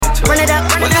Run it up,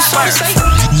 run it up.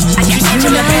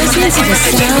 You're listening to the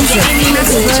sounds of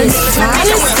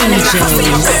Pittsburgh's finest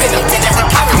DJs.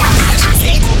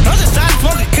 I'm just tired of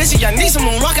smoking cushy, I need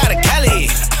someone rock out of Cali.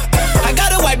 I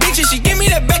got a white bitch and she give me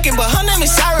that bacon, but her name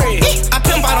is Sari. I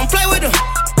pimp, I don't play with them.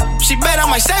 She bet I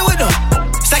might stay with them.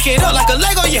 Stack it up like a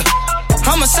Lego, yeah.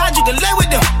 Homicide, you can lay with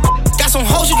them. Got some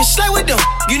hoes, you can slay with them.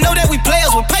 You know that we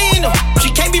players, we're paying them.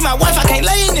 She can't be my wife, I can't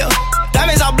lay in them.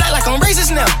 Diamonds all black like I'm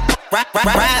racist now.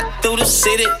 Ride through the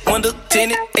city, window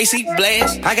tinted, AC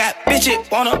blast. I got bitches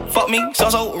wanna fuck me, so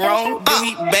wrong, do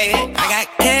me bad. I got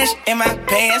cash in my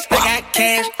pants, I got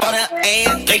cash on her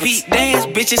ass. They beat dance,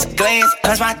 bitches glance,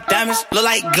 cause my diamonds look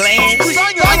like glands.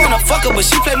 I wanna fuck her, but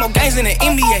she play more games than the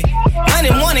NBA. 9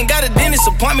 in the morning, got a dentist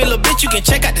appointment, little bitch, you can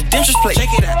check out the dentist plate.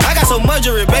 Check it out. I got so much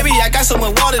jewelry, baby, I got so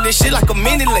much water, this shit like a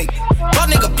mini lake. Fuck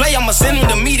nigga play, I'ma send him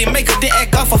to meeting, make her then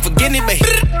act off for forgetting it, babe.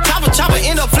 Chopper,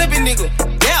 end up flipping, nigga.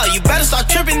 Yeah, you better start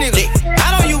tripping, nigga.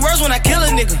 I don't use words when I kill a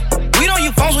nigga. We don't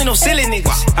use phones with no silly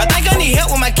niggas. I think I need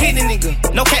help with my kidney, nigga.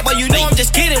 No cap, but you know I'm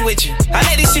just kidding with you. I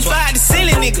let this shit fly out the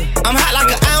ceiling, nigga. I'm hot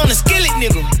like an eye on a skillet,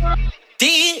 nigga.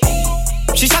 Did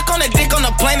she suck on that dick on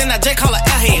the plane and I just call her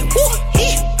out here.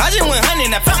 I just went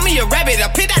hunting, I found me a rabbit,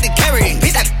 I picked out the carrot,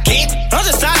 picked out the kid. I'm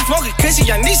just tired of smoking cushy,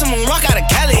 I need someone rock out of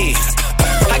Cali.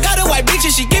 I got a white bitch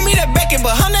and she give me that bacon,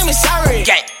 but her name is Sari.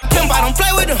 Pimp, I don't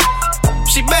play with them.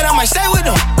 She bet I might stay with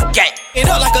them. It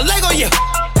up like a Lego, yeah.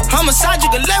 Homicide, you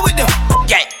can lay with them.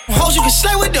 Hoes, you can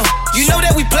slay